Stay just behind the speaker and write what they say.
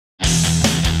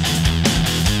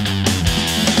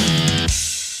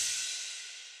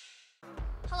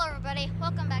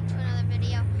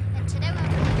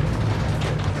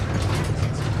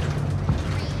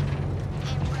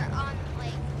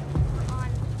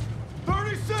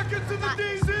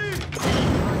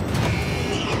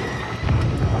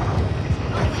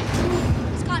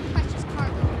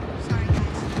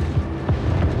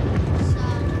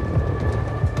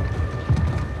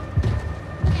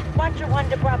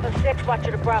Alpha 6,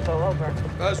 watcher to Bravo, over.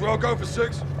 As well, go for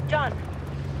 6. John,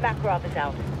 Makarov is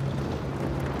out.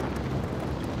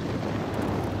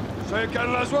 Say again,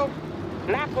 Laswell?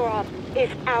 Makarov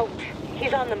is out.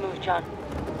 He's on the move, John.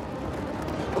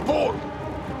 Abort!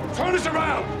 Turn us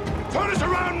around! Turn us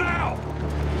around now!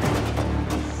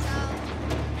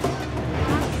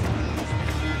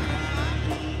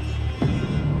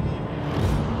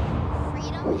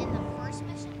 Freedom in the first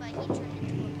mission, but he turned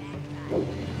into a bad guy.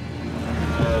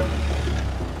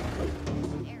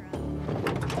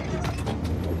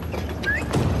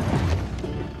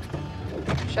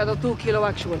 Shadow 2, Kilo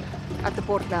actual. At the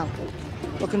port now.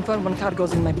 We'll confirm when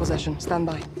cargo's in my possession. Stand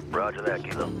by. Roger that,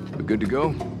 Kilo. We're good to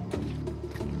go?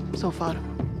 So far.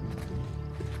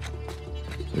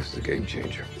 This is a game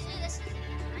changer.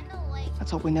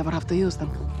 Let's hope we never have to use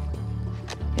them.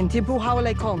 In Tibu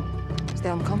Hawale Kong. Stay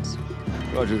on comms.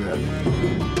 Roger that.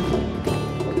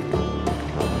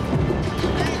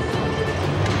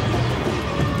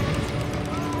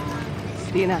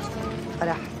 Dina.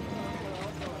 Farah.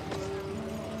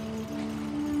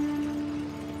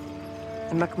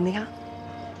 أمك منيحة؟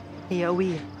 هي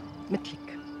قوية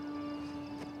مثلك.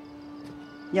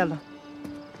 يلا.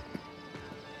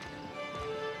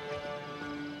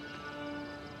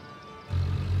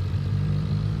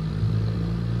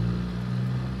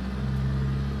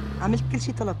 عملت كل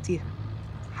شي طلبتيه.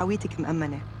 حويتك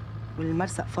مأمنة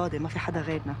والمرسق فاضي ما في حدا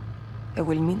غيرنا.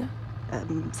 والمينا؟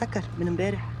 مسكر من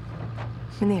امبارح.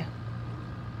 منيح.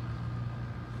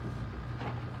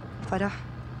 فرح.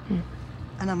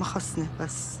 أنا ما خصني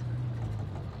بس.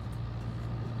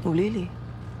 قوليلي.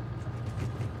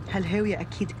 هالهاوية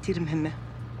أكيد كتير مهمة.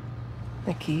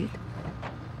 أكيد.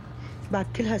 بعد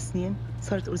كل هالسنين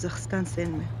صارت أرزخستان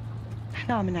سالمة.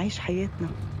 نحن عم نعيش حياتنا.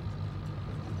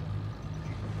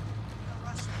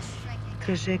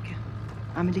 ترجاكي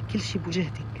اعملي كل شي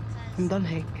بوجهتك. نضل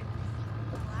هيك.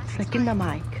 نحن كلنا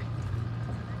معك.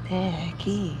 ايه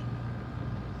أكيد.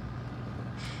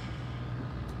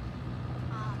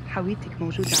 حويتك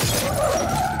موجودة عندك.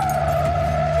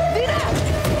 دينا!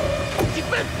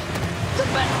 كبت!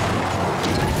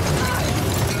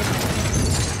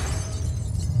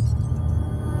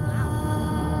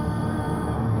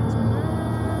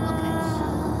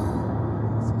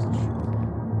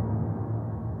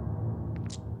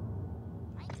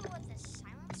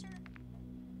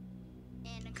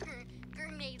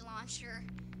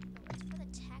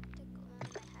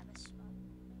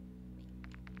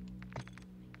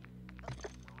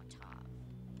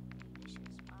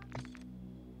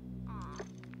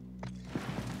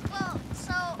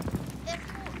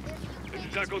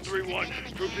 Echo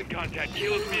 3-1, troops in contact.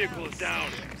 Kilo's vehicle is down.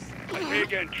 I say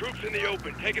again, troops in the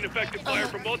open, taking effective fire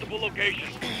from multiple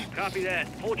locations. Copy that.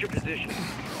 Hold your position.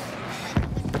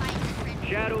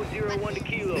 Shadow 01 to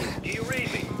Kilo. Do you read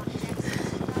me?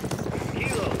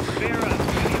 Kilo, Farah,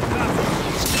 do you copy?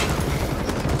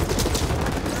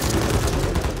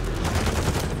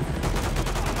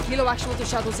 Kilo actual to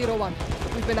Shadow 01.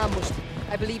 We've been ambushed.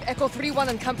 I believe Echo 3-1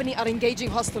 and company are engaging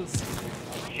hostiles.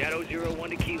 Shadow 01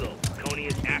 to Kilo. Konni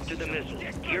is after the missiles.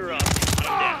 Gear up. Hunt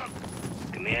them down.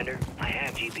 Commander, I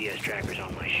have GPS trackers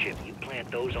on my ship. You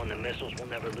plant those on the missiles, we'll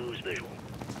never lose visual.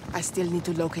 I still need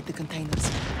to locate the containers.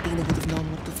 Dina would have known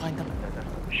where to find them.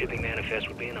 Shipping manifest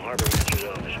would be in the harbor master's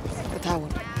office. The tower.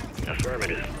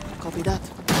 Affirmative. Copy that.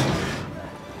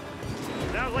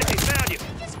 Sounds like they found you.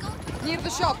 Near the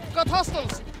shop. Got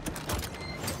hostiles.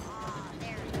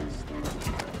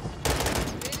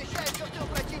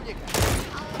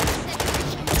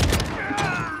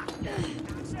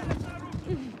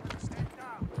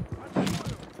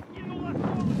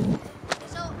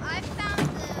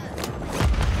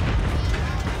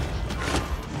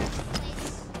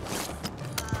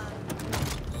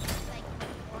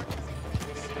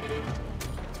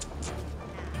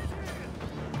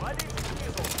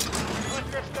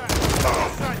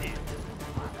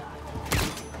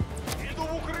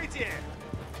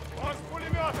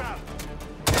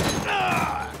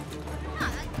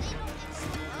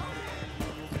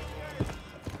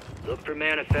 Look for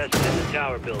manifests in the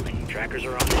tower building. Trackers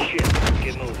are on the ship.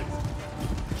 Get moving.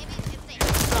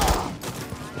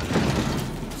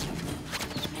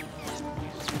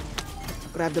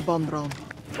 Grab the bomb drone.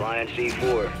 Flying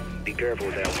C4. Be careful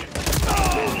with that one.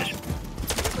 Business.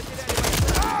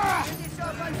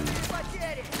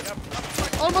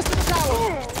 Almost to the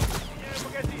tower.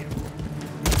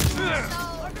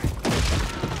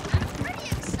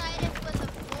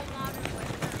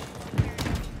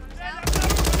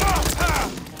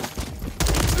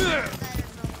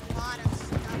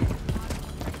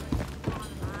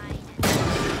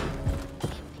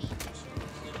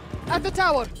 At the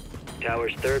tower.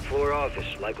 Tower's third floor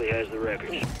office likely has the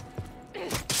records.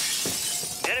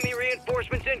 Enemy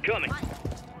reinforcements incoming.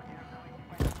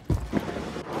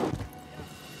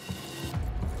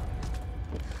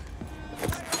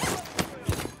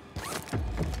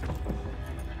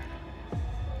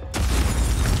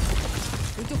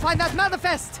 Need to find that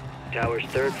manifest! Tower's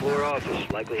third floor office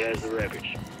likely has the records.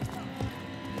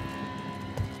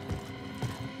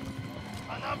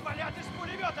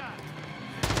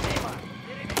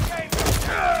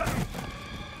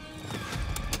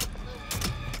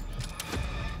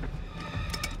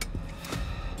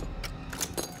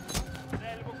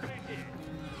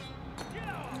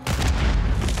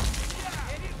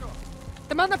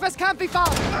 The manifest can't be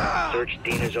found! Search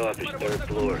Dina's office, third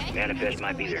floor. Manifest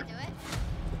might be there.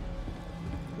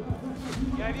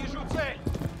 Oh, that is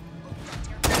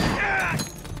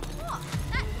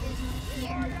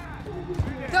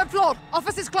weird. Third floor!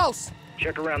 Office is close!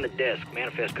 Check around the desk.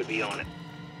 Manifest could be on it.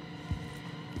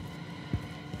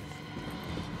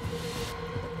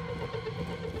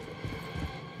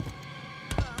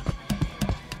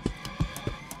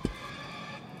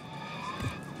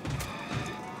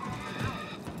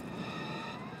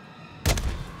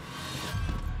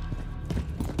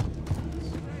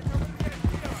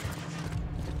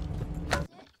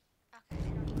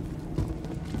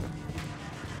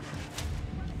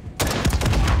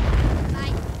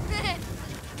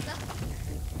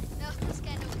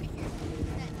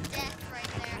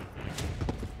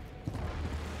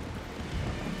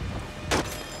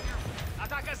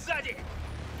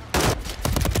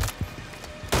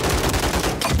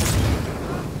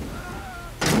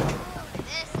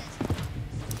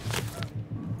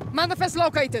 Manifest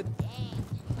located!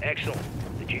 Excellent.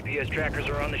 The GPS trackers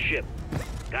are on the ship.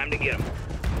 Time to get them.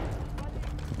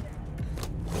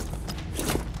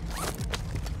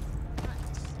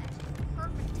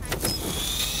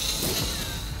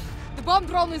 The bomb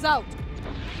drone is out!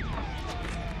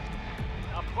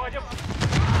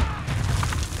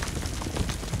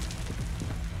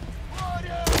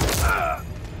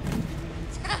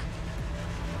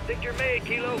 Think you're made,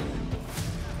 Kilo.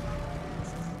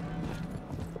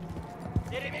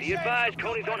 Be advised,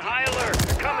 Konni's on high alert.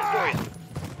 They're coming for you.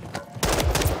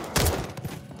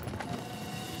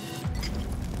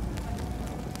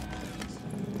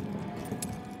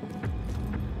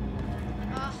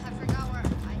 Oh, I forgot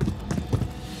where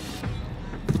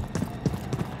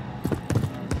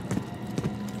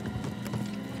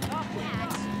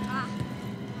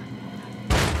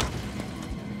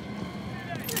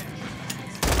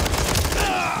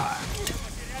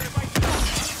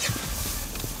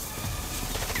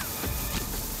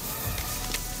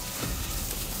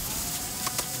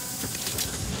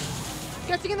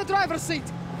Getting in the driver's seat!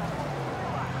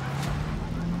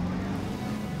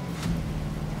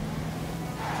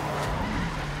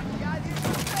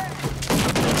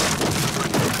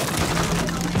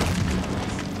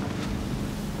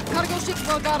 Cargo ship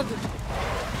well guarded.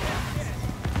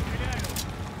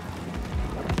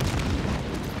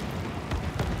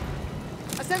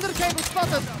 Ascender cable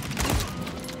spotted.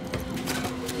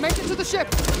 Make it to the ship.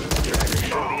 Trackers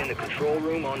should be in the control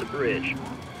room on the bridge.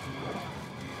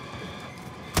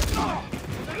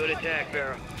 Good attack,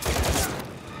 Farah.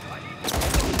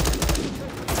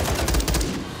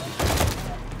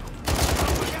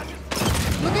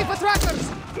 Looking for trackers!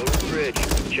 Go to the bridge.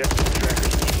 Check the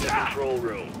trackers in the control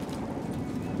room.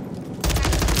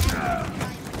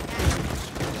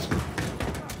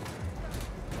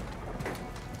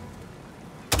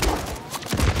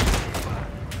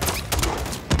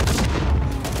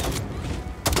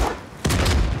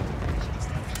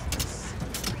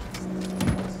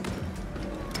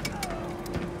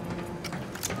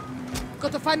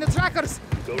 Got to find the trackers!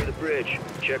 Go to the bridge.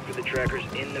 Check for the trackers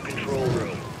in the control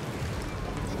room.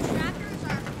 the trackers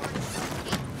are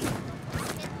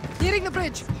for Nearing the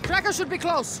bridge! Trackers should be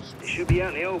close! They should be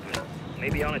out in the open.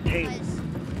 Maybe on a table. because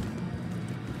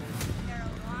they're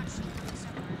launching them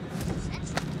somewhere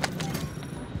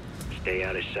central. Stay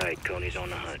out of sight. Konni's on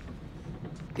the hunt.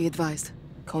 Be advised.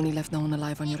 Konni left no one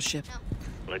alive on your ship.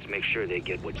 Let's make sure they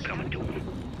get what's coming to them.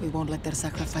 We won't let their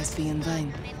sacrifice be in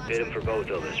vain. Bid them for both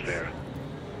of us, Farah.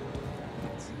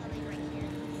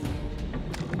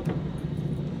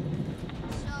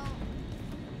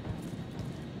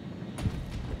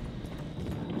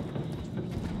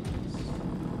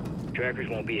 Trackers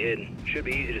won't be hidden. Should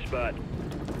be easy to spot.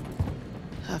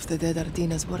 Half the dead are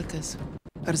Dina's workers.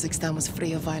 Urzikstan was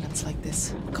free of violence like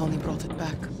this. Konni brought it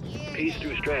back. Peace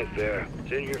through strength, Farah.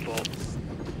 It's in your fault.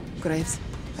 Graves,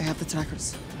 I have the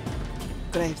trackers.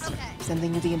 Graves, Okay.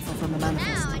 sending you the info from the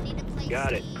manifest. Now I need to place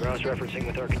Got it. the- Cross-referencing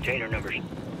with our container numbers.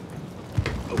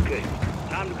 Okay,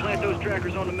 time to plant those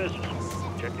trackers on the missiles.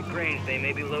 Check the cranes, they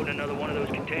may be loading another one of those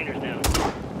containers now.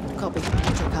 Copy.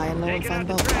 Check high and low and Take it out find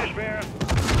the both. trash, Farah.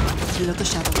 Below the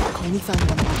shadow, Konni found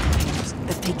one of our containers.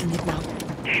 They're taking it now.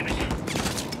 Damn it.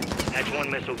 That's one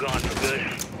missile gone for good.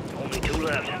 Only 2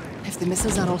 left. If the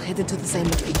missiles are all headed to the same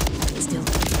location, still.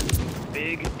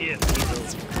 Big if, Kilo.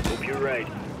 Hope you're right.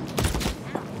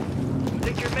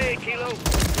 Think you're made, Kilo?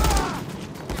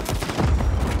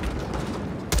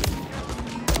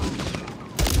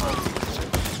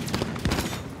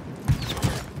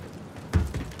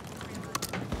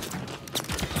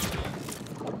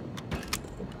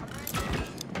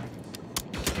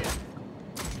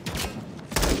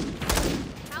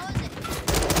 How is it?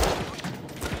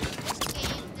 This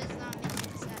game does not make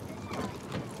me sad.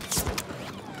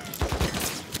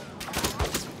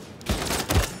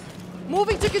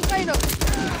 Moving to container.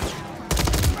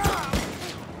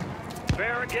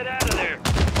 Farah, get out of there.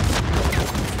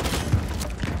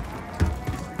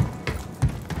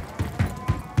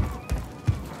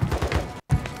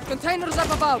 Containers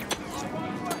up above.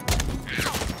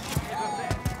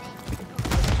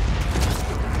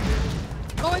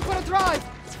 Going for a drive.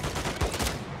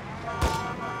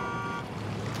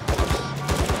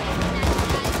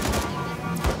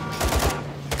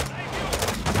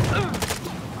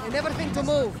 They never think to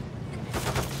move.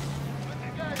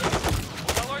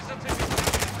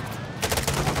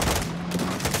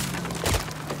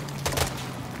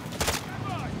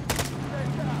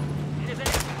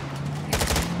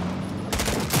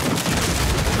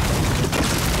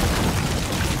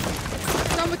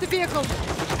 Down with the vehicle.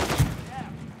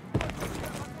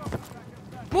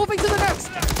 Moving to the next.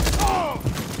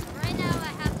 Right now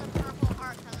I have the purple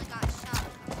heart because I got shot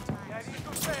a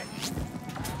couple times.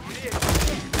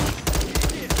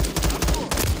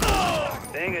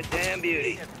 Dang a damn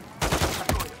beauty.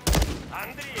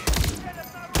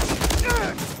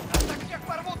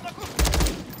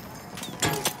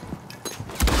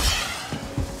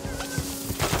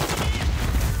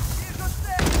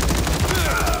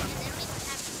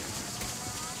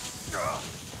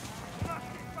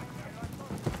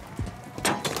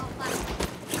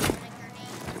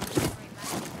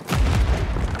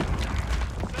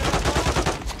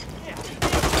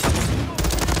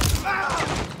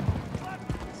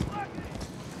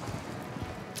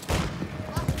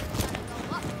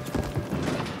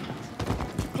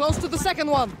 Close to the second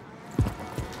one.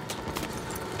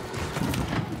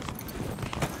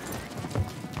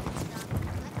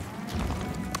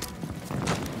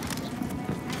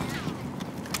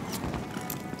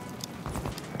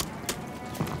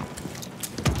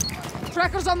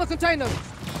 Trackers on the container.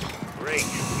 Great.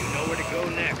 You know where to go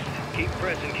next. Keep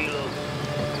pressing, Kilo.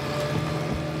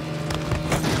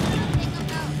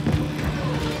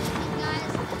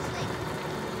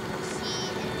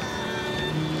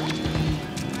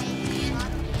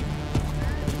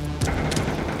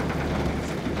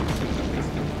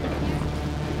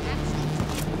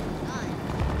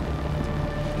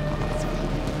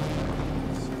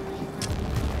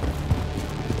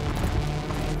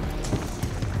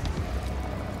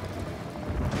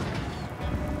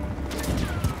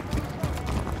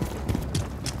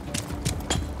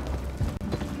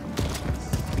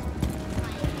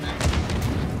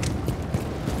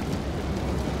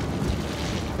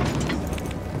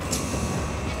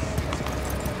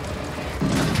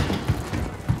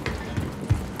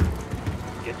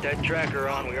 Get that tracker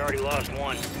on. We already lost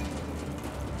one.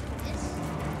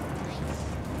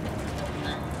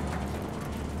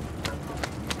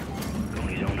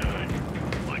 Konni's on the hunt.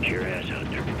 Watch your ass out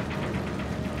there.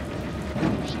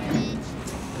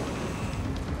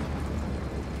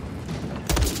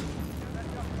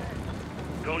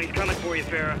 Konni's coming for you,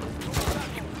 Farah.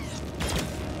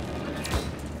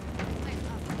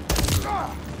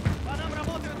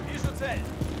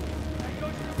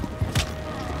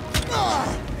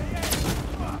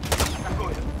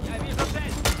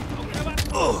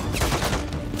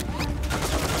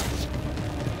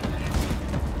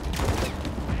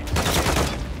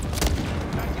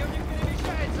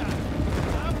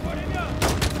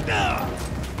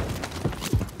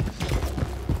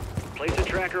 Place a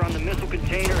tracker on the missile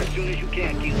container as soon as you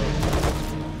can, Kilo.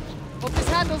 Hope this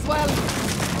handles well.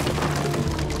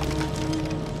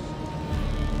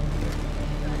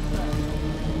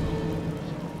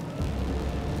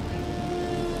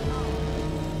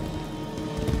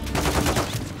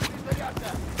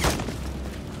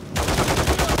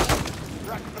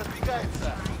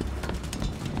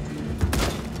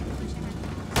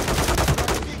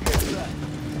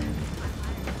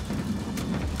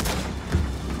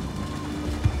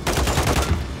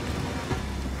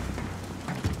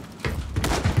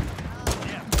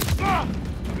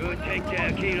 Good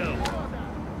takedown, Kilo.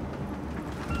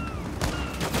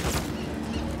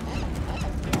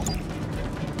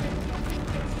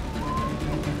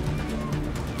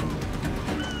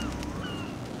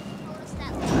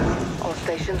 All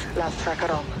stations, last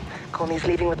tracker on. Konni's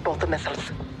leaving with both the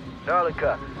missiles. Solid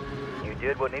copy. You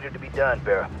did what needed to be done,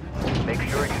 Farah. Make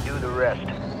sure you do the rest.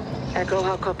 Echo,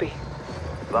 how copy?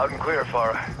 Loud and clear,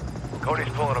 Farah. Konni's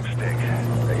pulling up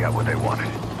stakes. They got what they wanted.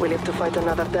 We live to fight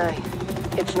another day.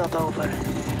 It's not over.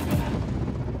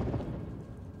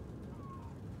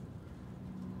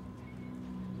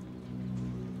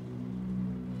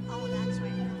 Oh, that's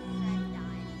where Fred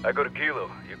died. I go to Kilo.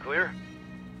 You clear?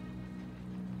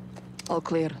 All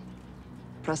clear.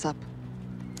 Press up.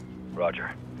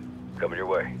 Roger. Coming your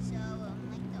way. So,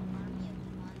 like the army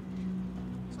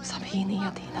of one. سامحيني يا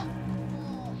دينا.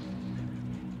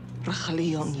 رح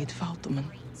خليهم يدفعوا ثمن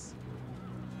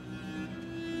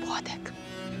بوعدك.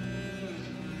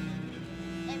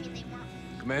 I mean, they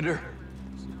weren't. Commander?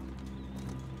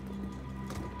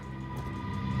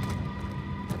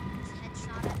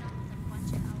 Headshotted them with a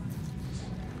bunch of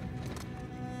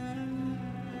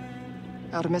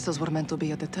hours. Our missiles were meant to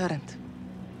be a deterrent.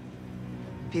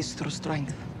 Peace through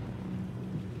strength.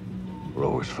 It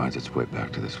always finds its way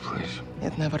back to this place.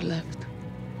 It never left.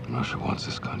 Russia wants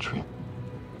this country.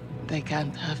 They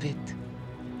can't have it.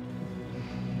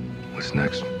 What's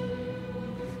next?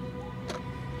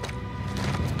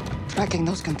 Tracking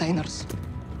those containers.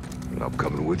 I'm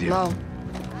coming with you. No.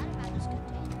 Forgot about his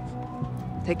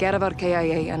containers. Take care of our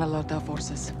KIA and alert our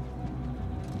forces.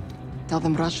 Tell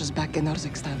them Russia's back in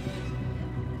Urzikstan.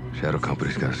 Shadow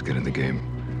Company's got us get in the game.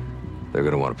 They're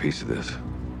gonna want a piece of this.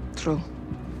 True.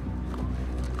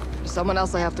 There's someone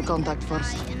else I have to contact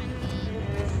first.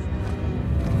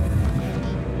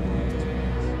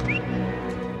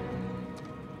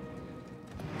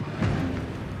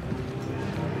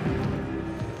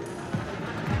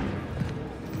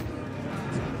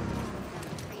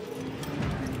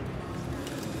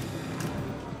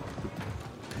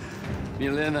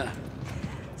 Милена,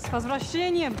 С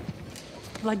возвращением,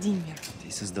 Владимир.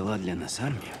 ты создала для нас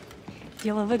армию?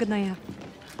 Дело выгодное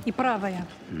и правое.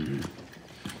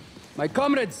 My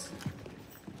comrades,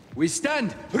 we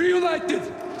stand reunited!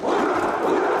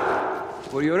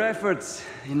 For your efforts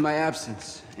in my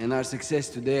absence and our success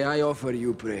today, I offer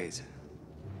you praise.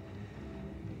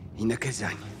 И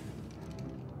наказание.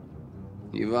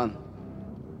 Иван,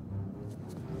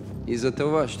 из-за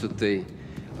того, что ты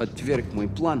отверг мой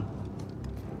план,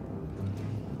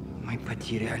 мы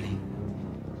потеряли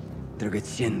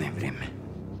драгоценное время.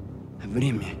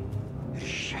 Время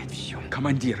решает все.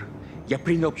 Командир, я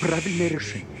принял правильное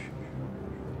решение.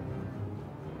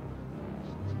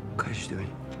 Каждый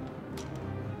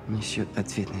несет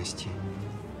ответственности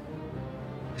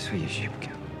за свои ошибки.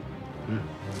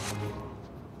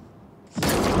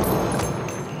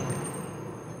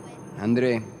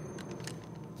 Андрей,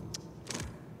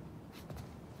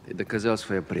 ты доказал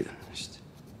свою преданность.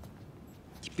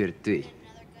 Теперь ты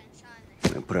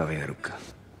моя правая рука.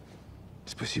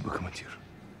 Спасибо, командир.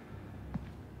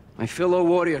 My fellow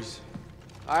warriors,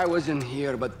 I wasn't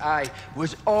here, but I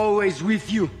was always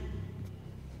with you.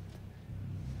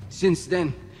 Since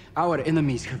then, our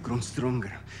enemies have grown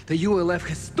stronger. The ULF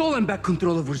has stolen back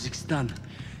control of Urzikstan.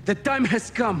 The time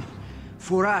has come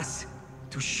for us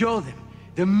to show them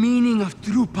the meaning of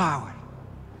true power.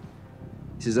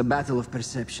 This is a battle of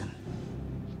perception.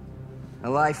 A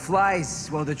lie flies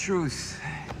while the truth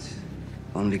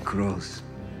only crawls.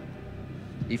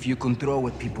 If you control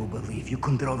what people believe, you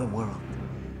control the world.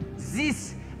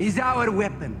 This is our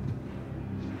weapon.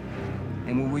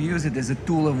 And we will use it as a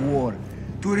tool of war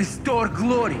to restore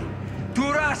glory to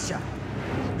Russia.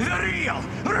 The real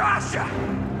Russia!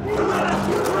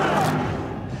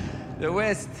 The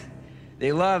West,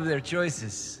 they love their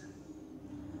choices.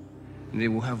 They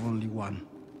will have only one.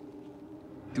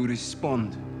 To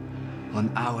respond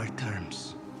on our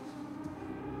terms.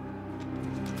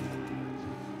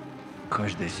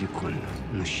 Каждая секунда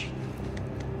на счет.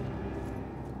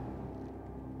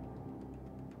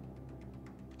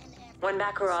 When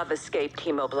Makarov escaped,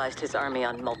 he mobilized his army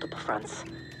on multiple fronts.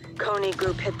 Konni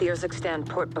Group hit the Urzikstan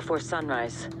port before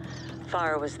sunrise.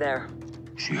 Farah was there.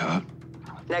 She hurt?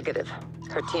 Negative.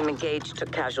 Her team engaged,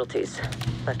 took casualties.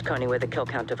 Left Konni with a kill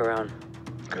count of her own.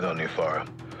 Good on you, Farah.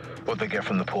 What'd they get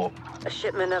from the port? A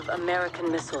shipment of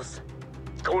American missiles.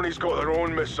 Konni's got their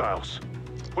own missiles.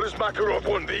 What does Makarov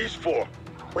want these for?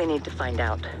 We need to find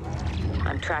out.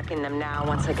 I'm tracking them now.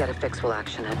 Once I get a fix, we'll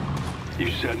action it. You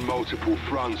said multiple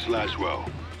fronts, Laswell.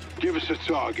 Give us a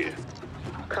target.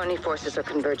 Konni forces are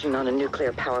converging on a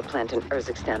nuclear power plant in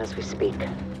Urzikstan as we speak.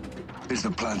 Is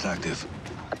the plant active?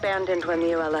 A abandoned when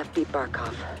the ULF beat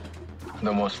Barkov.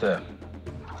 Then what's that?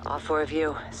 All four of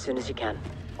you, as soon as you can.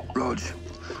 Rog,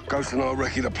 Ghost and I'll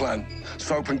recce the plant.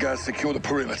 Soap and gas secure the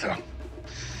perimeter.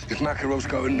 If Makarov's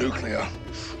going nuclear,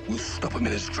 we'll stop him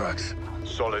in his tracks.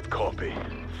 Solid copy.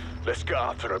 Let's get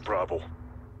after it, Bravo.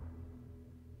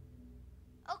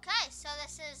 Okay, so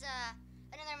this is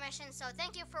another mission. So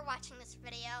thank you for watching this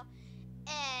video,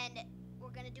 and we're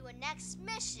gonna do a next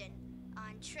mission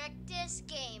on Trick Disc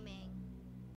Gaming.